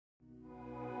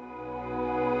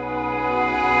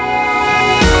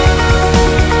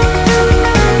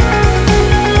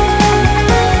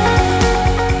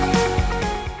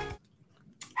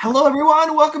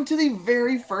welcome to the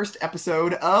very first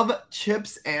episode of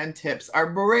Chips and Tips, our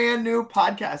brand new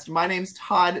podcast. My name's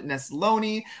Todd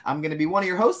Nesloni. I'm going to be one of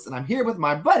your hosts, and I'm here with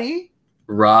my buddy,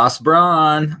 Ross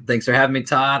Braun. Thanks for having me,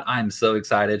 Todd. I'm so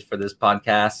excited for this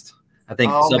podcast. I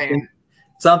think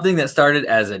something that started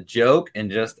as a joke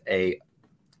and just a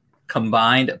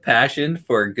combined passion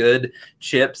for good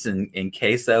chips and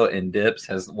queso and dips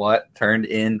has what turned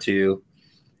into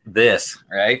this,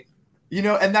 right? You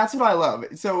know, and that's what I love.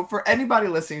 So for anybody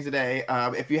listening today,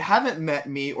 if you haven't met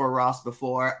me or Ross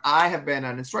before, I have been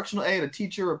an instructional aide, a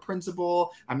teacher, a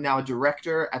principal. I'm now a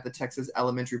director at the Texas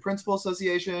Elementary Principal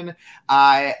Association.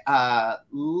 I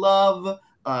love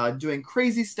doing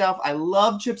crazy stuff. I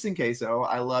love chips and queso.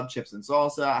 I love chips and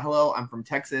salsa. Hello, I'm from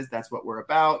Texas. That's what we're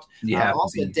about. I'm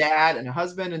also a dad and a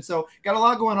husband. And so got a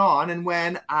lot going on. And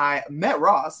when I met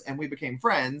Ross and we became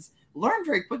friends, learned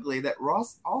very quickly that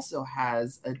Ross also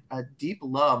has a deep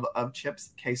love of chips,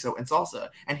 queso, and salsa.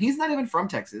 And he's not even from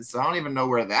Texas, so I don't even know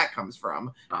where that comes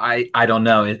from. I don't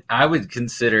know. I would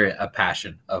consider it a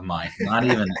passion of mine, not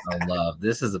even a love.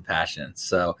 This is a passion.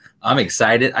 So I'm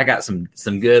excited. I got some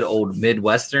good old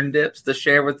Midwestern dips to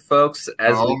share with folks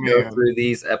as we go through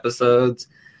these episodes.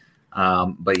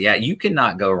 But yeah, you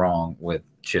cannot go wrong with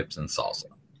chips and salsa.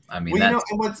 I mean,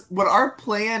 what our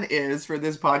plan is for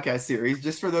this podcast series,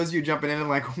 just for those of you jumping in and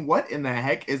like, what in the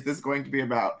heck is this going to be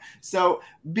about? So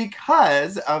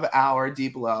because of our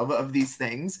deep love of these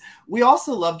things, we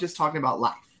also love just talking about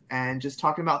life and just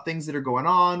talking about things that are going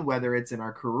on, whether it's in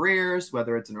our careers,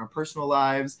 whether it's in our personal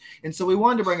lives. And so we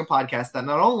wanted to bring a podcast that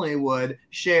not only would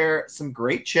share some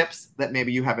great chips that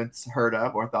maybe you haven't heard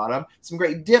of or thought of, some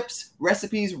great dips,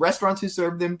 recipes, restaurants who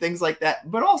serve them, things like that,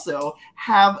 but also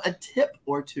have a tip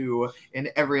or two in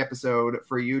every episode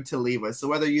for you to leave us. So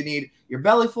whether you need your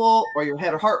belly full or your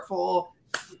head or heart full,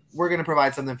 we're going to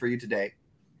provide something for you today.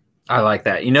 I like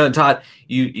that. You know, Todd,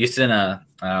 you sent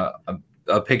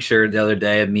a picture the other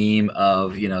day, a meme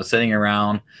of, sitting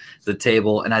around the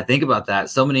table. And I think about that.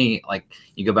 So many, like,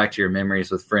 you go back to your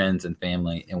memories with friends and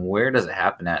family, and where does it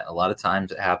happen at? A lot of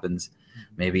times it happens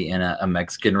maybe in a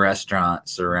Mexican restaurant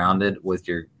surrounded with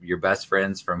your best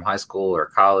friends from high school or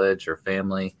college or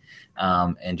family,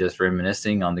 and just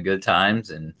reminiscing on the good times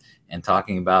and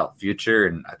talking about future.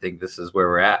 And I think this is where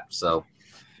we're at. So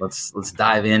let's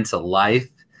dive into life,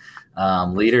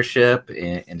 leadership,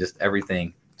 and just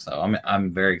everything. So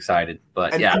I'm very excited,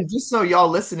 but and just so y'all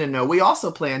listen and know, we also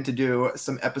plan to do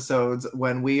some episodes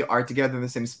when we are together in the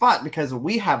same spot, because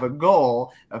we have a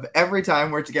goal of every time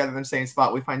we're together in the same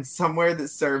spot, we find somewhere that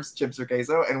serves chips or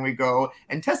queso and we go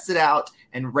and test it out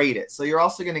and rate it. So you're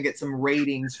also going to get some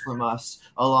ratings from us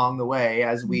along the way,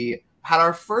 as we had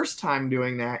our first time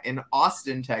doing that in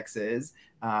Austin, Texas,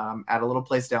 at a little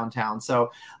place downtown.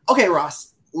 So, okay,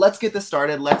 Ross, let's get this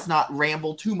started. Let's not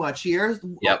ramble too much here.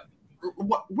 Yep.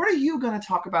 What are you going to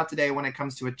talk about today when it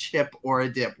comes to a chip or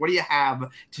a dip? What do you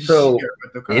have to share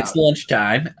with the crowd? It's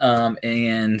lunchtime,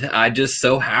 and I just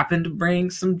so happened to bring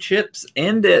some chips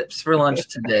and dips for lunch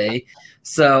today.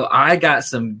 So I got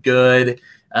some good,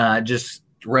 just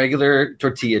regular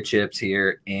tortilla chips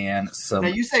here, and some. Now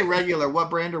you say regular. What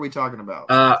brand are we talking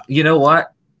about? You know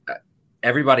what?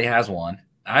 Everybody has one.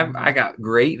 I got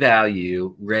great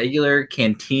value, regular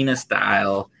cantina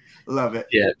style. Love it.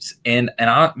 Dips. And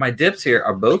my dips here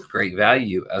are both great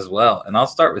value as well. And I'll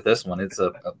start with this one. It's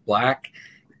a black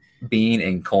bean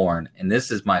and corn. And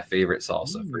this is my favorite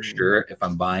salsa for sure if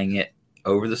I'm buying it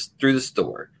through the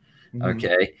store.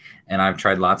 Okay. And I've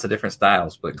tried lots of different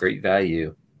styles, but great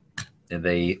value. And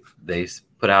they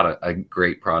put out a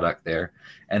great product there.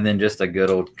 And then just a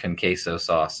good old con queso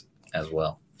sauce as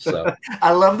well. So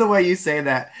I love the way you say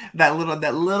that little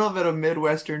bit of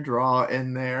Midwestern draw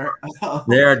in there.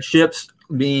 There are chips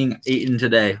being eaten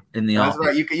today in the office.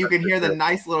 That's right. You can hear the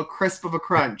nice little crisp of a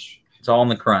crunch. It's all in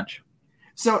the crunch.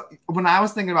 So when I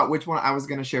was thinking about which one I was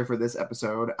going to share for this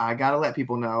episode, I got to let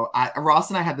people know. Ross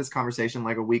and I had this conversation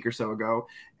like a week or so ago,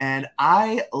 and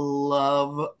I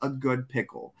love a good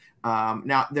pickle.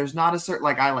 Now there's not a certain,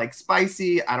 like, I like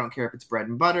spicy. I don't care if it's bread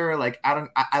and butter. Like,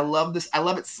 I love this. I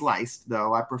love it sliced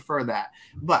though. I prefer that.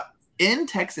 But in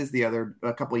Texas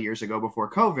a couple of years ago before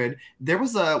COVID,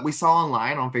 we saw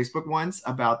online on Facebook once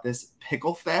about this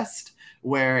pickle fest,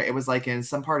 where it was like in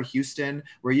some part of Houston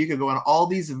where you could go and all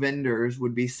these vendors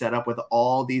would be set up with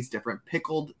all these different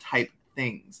pickled type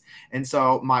things. And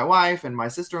so my wife and my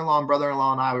sister-in-law and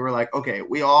brother-in-law and I, we were like, okay,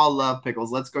 we all love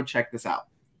pickles. Let's go check this out.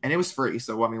 And it was free.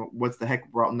 So, I mean, what's the heck?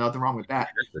 Nothing wrong with that.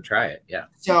 To try it. Yeah.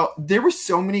 So there were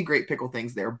so many great pickle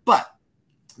things there, but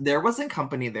there was a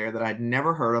company there that I'd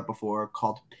never heard of before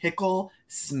called Pickle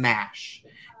Smash.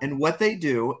 And what they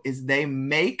do is they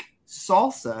make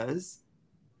salsas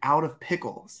out of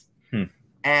pickles. Hmm.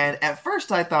 And at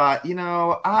first I thought,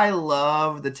 I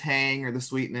love the tang or the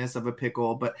sweetness of a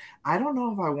pickle, but I don't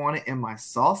know if I want it in my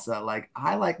salsa. Like,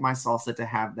 I like my salsa to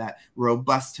have that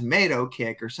robust tomato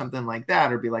kick or something like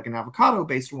that, or be like an avocado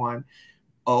based one.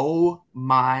 Oh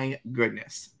my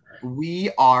goodness. We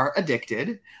are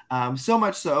addicted. So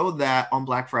much so that on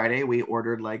Black Friday, we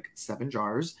ordered like 7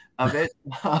 jars of it.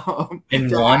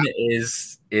 And one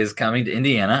is coming to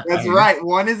Indiana. That's right.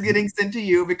 One is getting sent to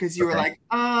you because you were Okay. like,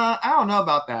 I don't know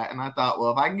about that. And I thought,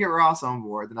 well, if I can get Ross on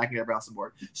board, then I can get Ross on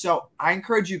board. So I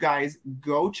encourage you guys,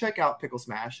 go check out Pickle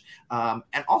Smash.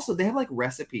 And also they have like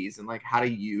recipes and like how to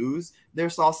use their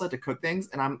salsa to cook things.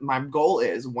 And my goal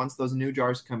is, once those new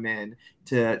jars come in,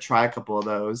 to try a couple of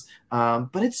those.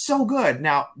 But it's so good.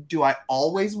 Now, do I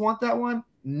always want that one?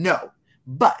 No.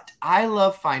 But I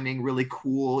love finding really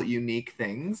cool, unique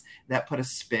things that put a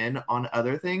spin on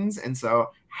other things. And so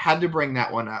had to bring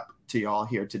that one up to y'all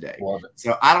here today. Love it.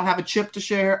 So I don't have a chip to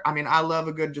share. I mean, I love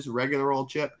a good, just regular old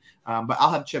chip, but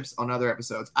I'll have chips on other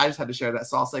episodes. I just had to share that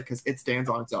salsa because it stands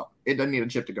on its own. It doesn't need a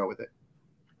chip to go with it.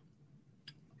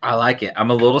 I like it.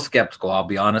 I'm a little skeptical. I'll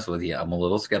be honest with you. I'm a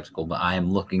little skeptical, but I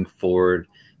am looking forward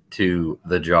to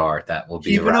the jar that will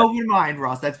be. Keep an open mind,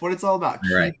 Ross. That's what it's all about.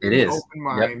 Right. Keep it is. Open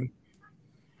mind. Yep.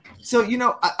 So,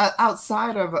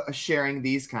 outside of sharing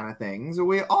these kind of things,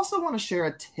 we also want to share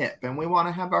a tip, and we want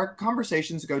to have our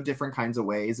conversations go different kinds of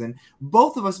ways. And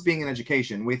both of us being in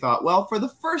education, we thought, well, for the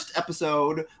first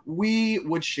episode, we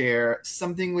would share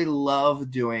something we love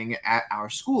doing at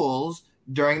our schools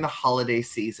during the holiday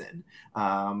season.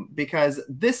 Because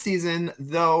this season,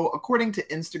 though, according to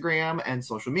Instagram and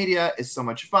social media, is so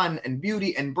much fun and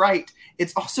beauty and bright,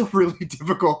 it's also really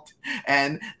difficult.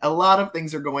 And a lot of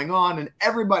things are going on and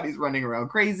everybody's running around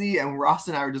crazy. And Ross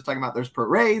and I were just talking about there's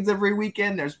parades every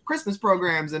weekend, there's Christmas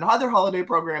programs and other holiday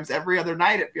programs every other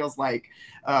night, it feels like.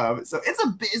 So it's a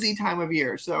busy time of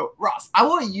year. So Ross, I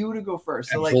want you to go first.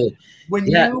 So Absolutely.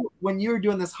 like when you're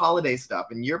doing this holiday stuff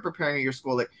and you're preparing at your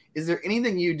school, like, is there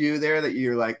anything you do there that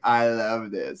you're like, I love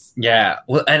this? Yeah.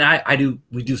 Well, and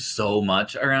we do so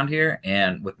much around here,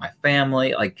 and with my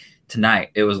family, like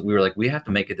tonight, we were like, we have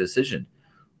to make a decision.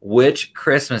 Which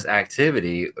Christmas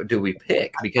activity do we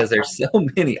pick? Because there's so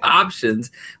many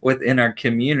options within our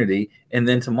community. And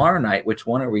then tomorrow night, which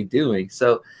one are we doing?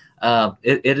 So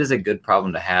it is a good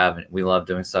problem to have. And we love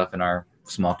doing stuff in our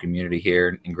small community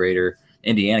here in greater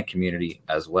Indiana community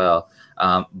as well.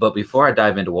 But before I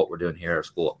dive into what we're doing here at our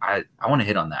school, I want to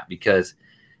hit on that because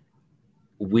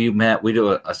we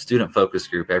do a student focus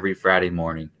group every Friday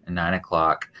morning at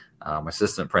 9:00.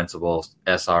 Assistant principal,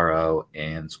 SRO,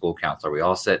 and school counselor, we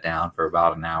all sit down for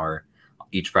about an hour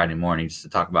each Friday morning just to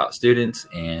talk about students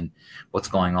and what's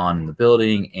going on in the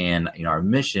building. And our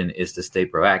mission is to stay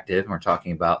proactive. And we're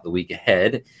talking about the week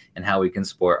ahead and how we can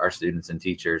support our students and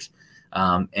teachers.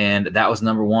 And that was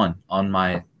number one on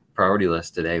my priority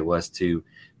list today, was to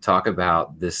talk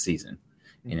about this season.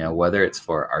 Whether it's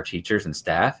for our teachers and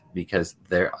staff, because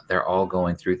they're all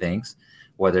going through things.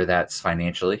 Whether that's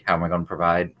financially, how am I going to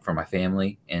provide for my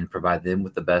family and provide them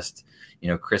with the best,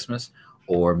 Christmas,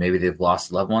 or maybe they've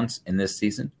lost loved ones in this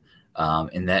season.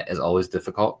 And that is always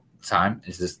difficult time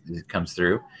as it comes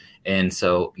through. And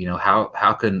so,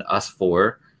 how can us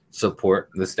four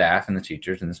support the staff and the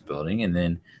teachers in this building, and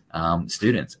then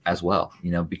students as well,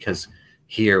 because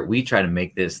here we try to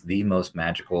make this the most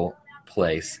magical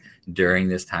place during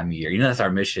this time of year. That's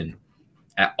our mission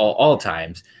at all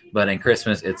times. But in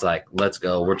Christmas, it's like, let's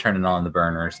go. We're turning on the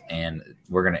burners and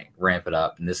we're going to ramp it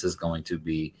up. And this is going to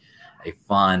be a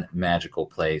fun, magical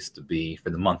place to be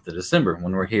for the month of December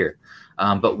when we're here.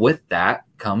 But with that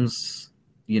comes,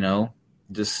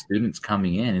 just students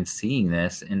coming in and seeing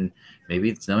this. And maybe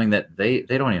it's knowing that they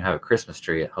don't even have a Christmas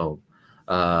tree at home.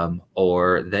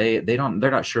 Or they're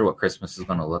not sure what Christmas is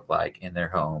going to look like in their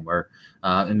home, or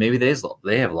and maybe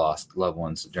they have lost loved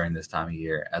ones during this time of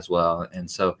year as well. And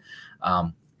so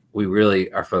we really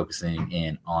are focusing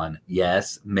in on,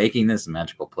 yes, making this a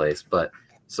magical place, but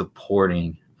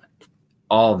supporting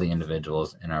all the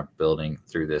individuals in our building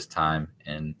through this time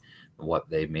and what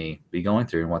they may be going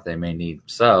through and what they may need.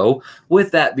 So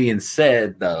with that being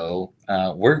said, though,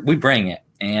 we bring it.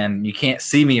 And you can't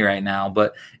see me right now,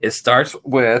 but it starts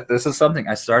with, this is something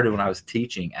I started when I was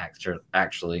teaching,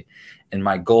 actually. And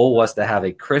my goal was to have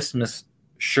a Christmas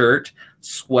shirt,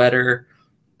 sweater,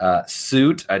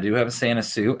 suit. I do have a Santa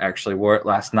suit. Actually wore it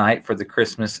last night for the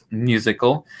Christmas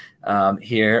musical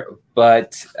here.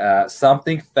 But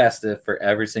something festive for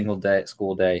every single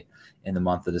school day in the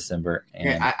month of December.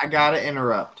 And I got to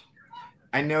interrupt.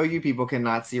 I know you people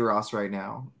cannot see Ross right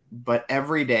now, but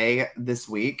every day this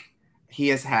week, he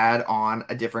has had on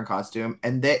a different costume,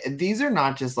 and these are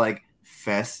not just like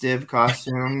festive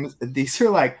costumes. These are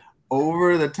like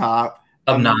over the top,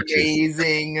 Obnoxious.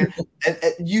 amazing.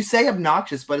 And you say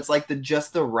obnoxious, but it's like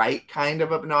just the right kind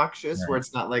of obnoxious, where Right.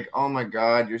 it's not like, oh my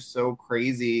god, you're so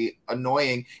crazy,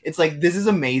 annoying. It's like, this is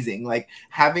amazing. Like,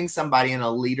 having somebody in a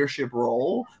leadership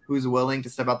role who's willing to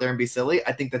step out there and be silly,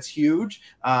 I think that's huge.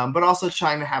 But also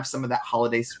trying to have some of that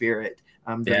holiday spirit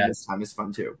during Yeah. this time is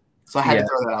fun too. So I had to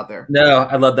throw that out there. No,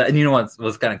 I love that. And you know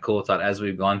what's kind of cool, Todd, as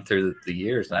we've gone through the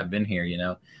years and I've been here,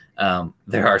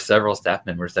 there are several staff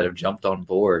members that have jumped on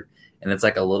board, and it's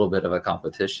like a little bit of a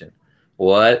competition.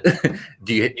 What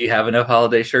do you have enough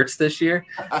holiday shirts this year?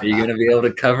 Are you going to be able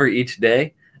to cover each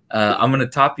day? I'm going to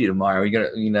top you tomorrow. Are you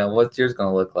going to, what's yours going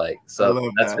to look like?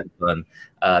 So that's been fun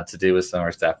to do with some of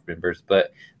our staff members.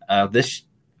 But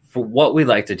for what we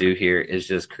like to do here is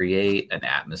just create an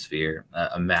atmosphere,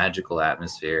 a magical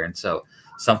atmosphere. And so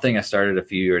something I started a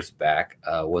few years back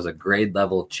was a grade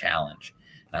level challenge.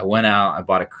 And I went out, I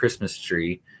bought a Christmas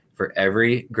tree for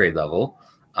every grade level.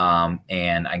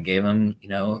 And I gave them,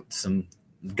 some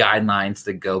guidelines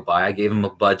to go by. I gave them a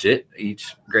budget.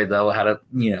 Each grade level had a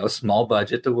small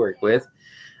budget to work with.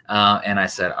 And I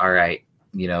said, all right,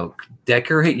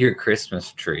 decorate your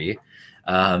Christmas tree.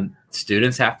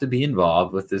 Students have to be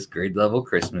involved with this grade level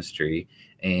Christmas tree.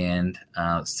 And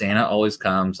Santa always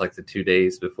comes like the 2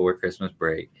 days before Christmas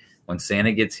break. When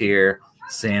Santa gets here,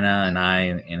 Santa and I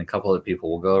and a couple of people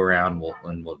will go around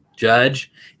and we'll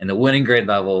judge. And the winning grade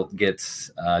level gets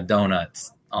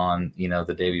donuts on,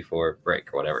 the day before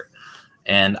break or whatever.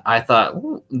 And I thought,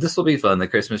 this will be fun. The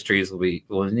Christmas trees will be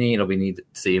neat. It'll be neat to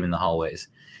see them in the hallways.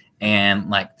 And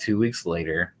like 2 weeks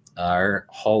later, our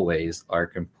hallways are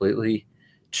completely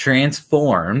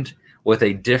transformed with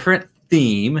a different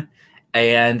theme,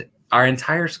 and our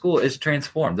entire school is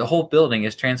transformed. The whole building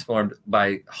is transformed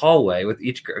by hallway with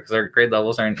each, because our grade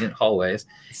levels are in hallways.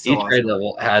 So each grade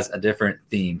level has a different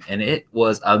theme, and it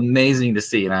was amazing to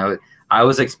see. And I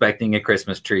was expecting a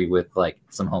Christmas tree with like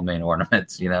some homemade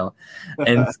ornaments,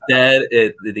 Instead,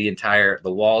 the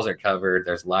walls are covered.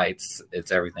 There's lights. It's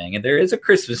everything, and there is a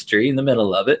Christmas tree in the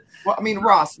middle of it. Well, I mean,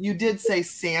 Ross, you did say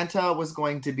Santa was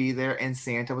going to be there and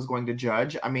Santa was going to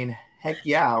judge. I mean, heck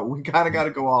yeah, we gotta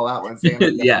go all out when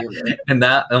Santa. Yeah,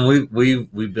 and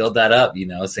we build that up.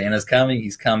 Santa's coming.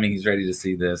 He's coming. He's ready to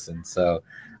see this, and so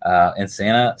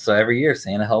Santa. So every year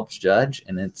Santa helps judge,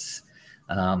 and it's.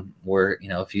 We're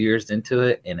a few years into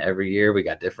it, and every year we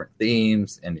got different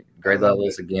themes and grade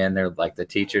levels. Again, they're like the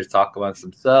teachers talk amongst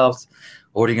themselves.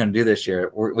 What are you going to do this year?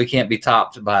 We can't be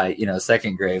topped by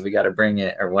second grade. We got to bring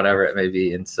it, or whatever it may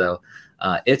be. And so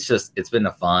it's been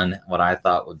a fun, what I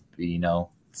thought would be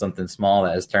something small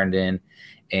that has turned in,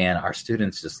 and our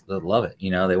students just love it.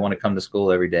 They want to come to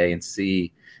school every day and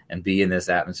see and be in this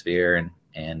atmosphere,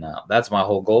 and that's my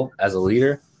whole goal as a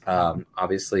leader.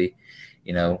 Obviously,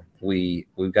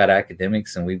 we've got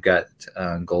academics and we've got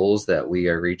goals that we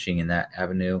are reaching in that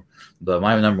avenue. But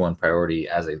my number one priority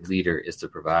as a leader is to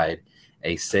provide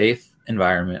a safe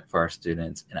environment for our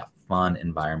students and a fun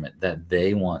environment that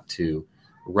they want to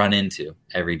run into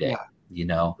every day.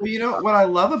 Well, what I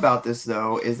love about this,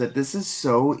 though, is that this is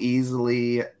so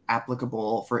easily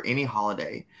applicable for any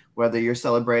holiday, whether you're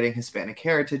celebrating Hispanic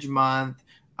Heritage Month,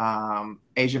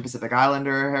 Asian Pacific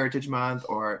Islander Heritage Month,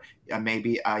 or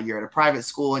maybe you're at a private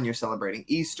school and you're celebrating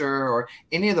Easter, or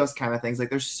any of those kind of things. Like,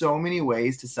 there's so many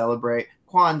ways to celebrate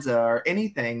Kwanzaa or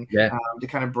anything to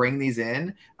kind of bring these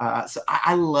in. So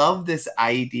I love this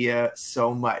idea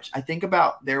so much. I think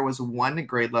about, there was one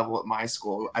grade level at my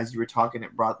school, as you were talking,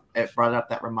 it brought up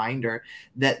that reminder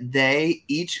that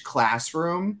each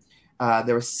classroom,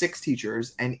 there were 6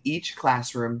 teachers, and each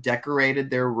classroom decorated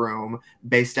their room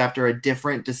based after a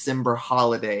different December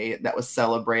holiday that was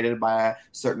celebrated by a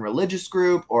certain religious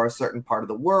group or a certain part of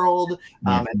the world,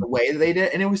 and the way that they did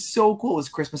it. And it was so cool. It was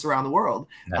Christmas around the world.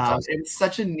 Awesome. It's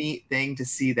such a neat thing to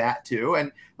see that too.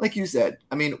 And like you said,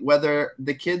 I mean, whether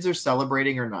the kids are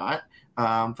celebrating or not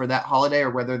for that holiday,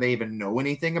 or whether they even know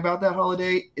anything about that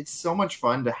holiday, it's so much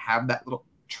fun to have that little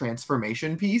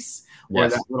transformation piece, or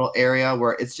that little area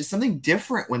where it's just something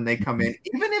different when they come in,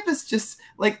 even if it's just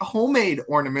like homemade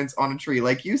ornaments on a tree,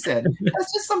 like you said.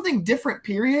 That's just something different,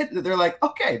 period, that they're like,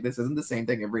 okay, this isn't the same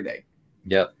thing every day.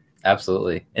 Yep,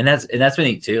 absolutely. And that's been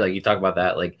neat too. Like, you talk about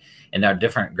that, like, and our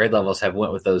different grade levels have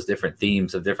went with those different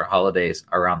themes of different holidays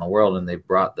around the world, and they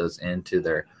brought those into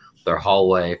their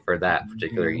hallway for that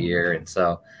particular year. And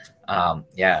so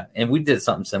and we did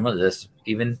something similar to this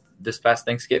even this past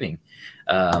Thanksgiving.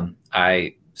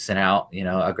 I sent out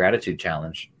a gratitude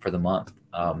challenge for the month,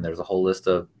 There's a whole list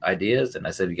of ideas, and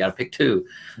I said, you got to pick two,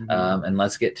 and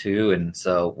let's get two. And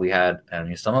so we had,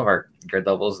 some of our grade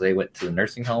levels, they went to the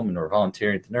nursing home and were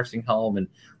volunteering at the nursing home and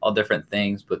all different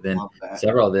things. But then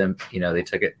several of them, they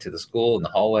took it to the school in the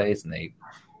hallways, and they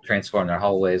transformed their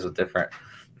hallways with different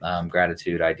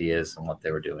gratitude ideas and what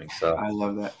they were doing. So I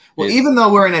love that. Well, even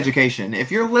though we're in education,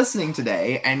 if you're listening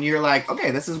today and you're like,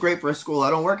 okay, this is great for a school, I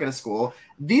don't work at a school,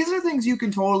 these are things you can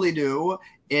totally do.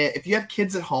 If you have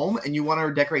kids at home and you want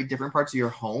to decorate different parts of your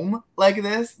home like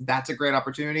this, that's a great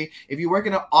opportunity. If you work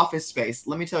in an office space,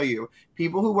 let me tell you,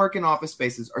 people who work in office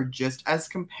spaces are just as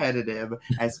competitive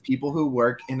as people who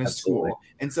work in a school.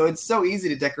 And so it's so easy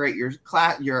to decorate your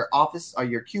class, your office, or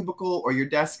your cubicle, or your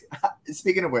desk.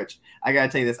 Speaking of which, I got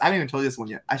to tell you this. I haven't even told you this one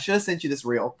yet. I should have sent you this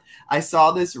reel. I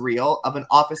saw this reel of an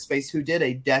office space who did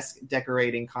a desk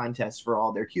decorating contest for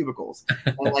all their cubicles.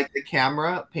 And like the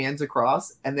camera pans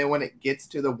across, and then when it gets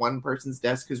to the one person's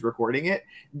desk who's recording it,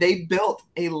 they built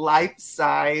a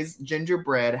life-size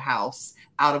gingerbread house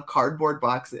out of cardboard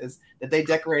boxes that they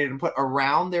decorated and put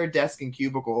around their desk and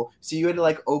cubicle. So you had to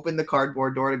like open the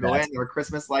cardboard door to go in. There were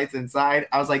Christmas lights inside.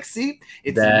 I was like, see,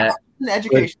 it's not an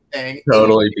education thing.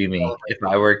 Totally be me if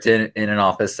I worked in an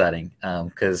office setting,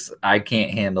 because I can't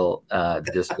handle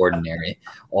just ordinary.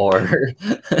 Or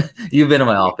you've been in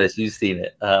my office, you've seen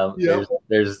it.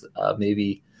 There's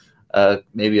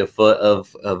maybe a foot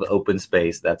of open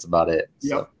space. That's about it.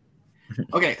 Yep.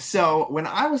 Okay, so when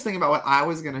I was thinking about what I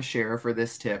was going to share for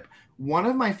this tip, one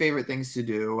of my favorite things to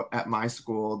do at my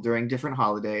school during different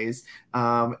holidays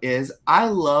is I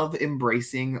love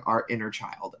embracing our inner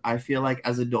child. I feel like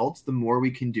as adults, the more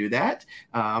we can do that,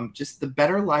 just the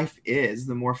better life is,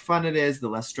 the more fun it is, the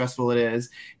less stressful it is.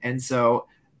 And so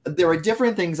there were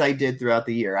different things I did throughout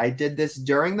the year. I did this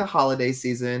during the holiday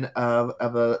season of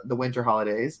the winter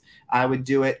holidays. I would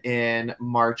do it in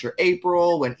March or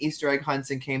April when Easter egg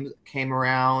hunts came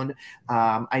around.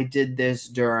 I did this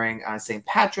during St.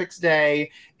 Patrick's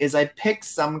Day. I picked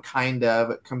some kind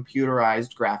of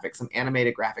computerized graphics, some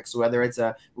animated graphics. So whether it's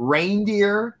a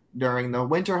reindeer during the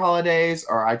winter holidays,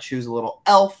 or I choose a little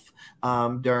elf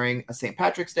during a St.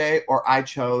 Patrick's Day, or I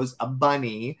chose a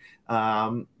bunny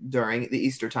during the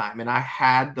Easter time. And I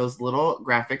had those little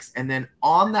graphics, and then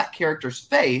on that character's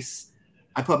face,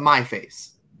 I put my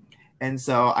face. And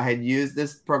so I had used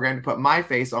this program to put my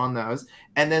face on those.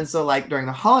 And then so like during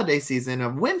the holiday season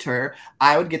of winter,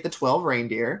 I would get the 12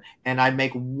 reindeer, and I'd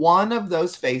make one of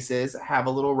those faces have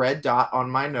a little red dot on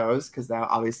my nose, because that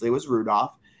obviously was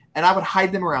Rudolph, and I would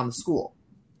hide them around the school.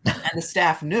 And the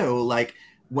staff knew, like,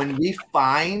 when we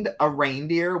find a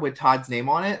reindeer with Todd's name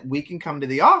on it, we can come to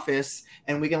the office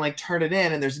and we can like turn it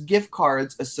in, and there's gift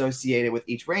cards associated with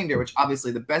each reindeer, which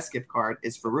obviously the best gift card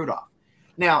is for Rudolph.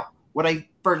 Now, what I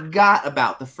forgot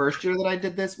about the first year that I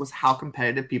did this was how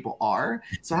competitive people are.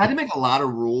 So I had to make a lot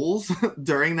of rules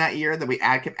during that year that we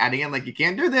kept adding in, like, you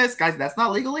can't do this, guys. That's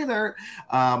not legal either.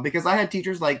 Because I had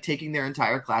teachers like taking their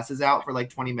entire classes out for like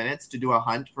 20 minutes to do a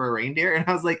hunt for a reindeer. And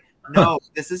I was like, no,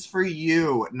 this is for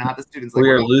you, not the students. Like, we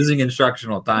are losing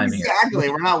instructional time here. Exactly.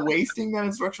 We're not wasting that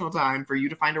instructional time for you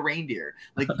to find a reindeer.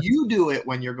 Like, you do it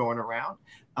when you're going around.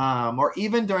 Or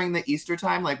even during the Easter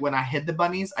time, like when I hid the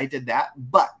bunnies, I did that.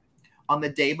 But on the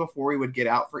day before we would get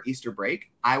out for Easter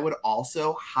break, I would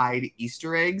also hide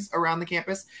Easter eggs around the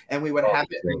campus, and we would have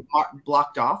it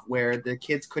blocked off where the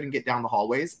kids couldn't get down the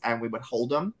hallways, and we would hold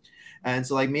them. And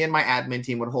so like me and my admin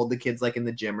team would hold the kids like in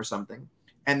the gym or something.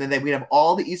 And then we'd have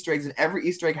all the Easter eggs, and every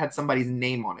Easter egg had somebody's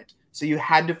name on it. So you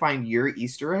had to find your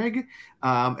Easter egg.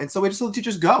 And so we just let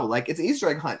teachers go, like, it's Easter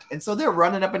egg hunt. And so they're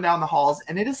running up and down the halls,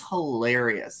 and it is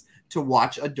hilarious to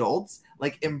watch adults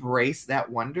like embrace that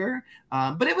wonder.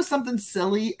 But it was something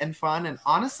silly and fun. And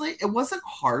honestly, it wasn't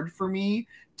hard for me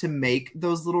to make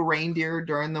those little reindeer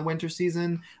during the winter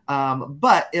season.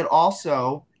 But it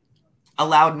also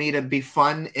allowed me to be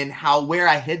fun in where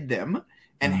I hid them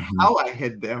and how I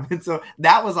hid them. And so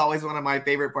that was always one of my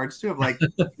favorite parts too, of like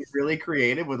being really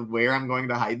creative with where I'm going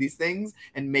to hide these things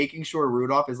and making sure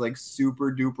Rudolph is like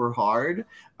super duper hard.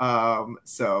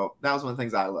 So that was one of the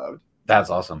things I loved. That's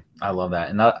awesome. I love that.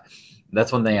 And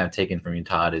that's one thing I've taken from you,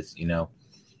 Todd, is,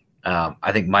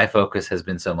 I think my focus has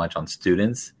been so much on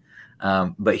students,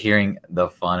 but hearing the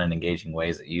fun and engaging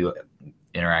ways that you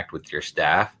interact with your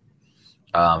staff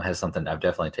has something I've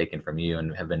definitely taken from you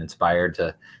and have been inspired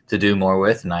to do more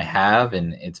with. And I have,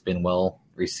 and it's been well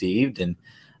received. And,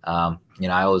 I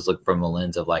always look from a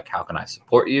lens of like, how can I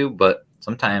support you? But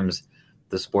sometimes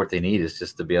the support they need is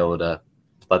just to be able to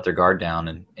let their guard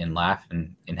down and laugh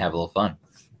and have a little fun.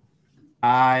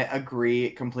 I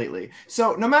agree completely.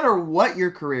 So, no matter what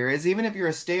your career is, even if you're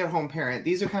a stay-at-home parent,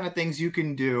 these are kind of things you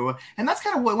can do. And that's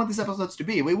kind of what we want this episode's to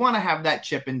be. We want to have that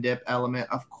chip and dip element,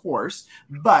 of course,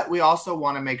 but we also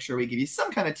want to make sure we give you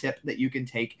some kind of tip that you can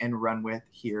take and run with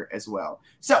here as well.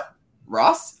 So,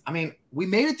 Ross, I mean, we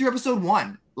made it through episode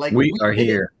 1. Like We are did it.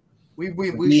 here.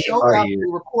 We showed are up, here.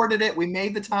 we recorded it, we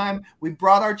made the time, we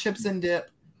brought our chips and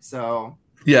dip. So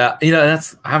Yeah,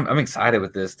 I'm excited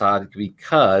with this, Todd,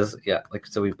 because like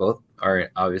so we both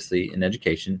are obviously in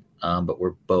education, but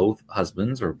we're both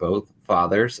husbands, we're both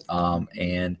fathers,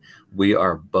 and we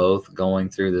are both going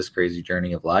through this crazy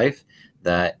journey of life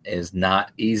that is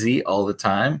not easy all the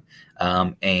time,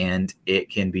 and it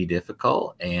can be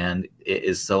difficult, and it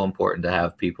is so important to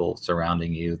have people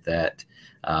surrounding you that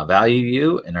value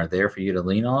you and are there for you to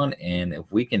lean on, and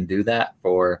if we can do that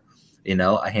for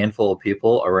a handful of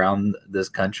people around this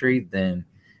country, then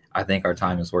I think our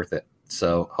time is worth it.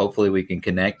 So hopefully we can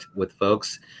connect with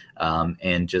folks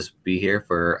and just be here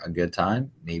for a good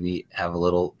time. Maybe have a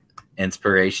little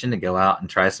inspiration to go out and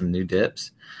try some new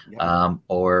dips,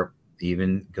 or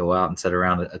even go out and sit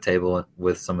around a table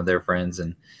with some of their friends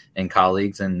and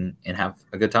colleagues and have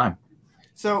a good time.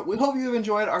 So we hope you've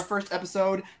enjoyed our first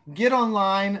episode. Get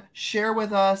online, share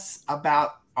with us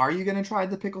about, are you going to try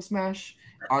the pickle smash?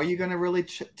 Are you going to really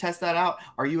test that out?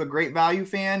 Are you a Great Value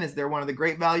fan? Is there one of the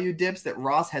Great Value dips that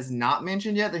Ross has not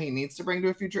mentioned yet that he needs to bring to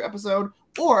a future episode?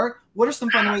 Or what are some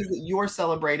fun ways that you're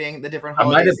celebrating the different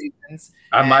holiday seasons?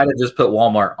 I might have just put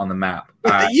Walmart on the map.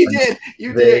 You did.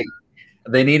 You did.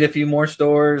 They need a few more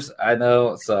stores. I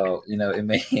know. So, I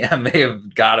may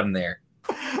have got them there.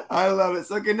 I love it.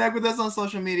 So connect with us on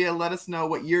social media. Let us know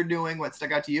what you're doing, what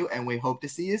stuck out to you, and we hope to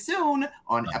see you soon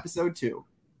on episode 2.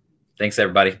 Thanks,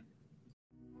 everybody.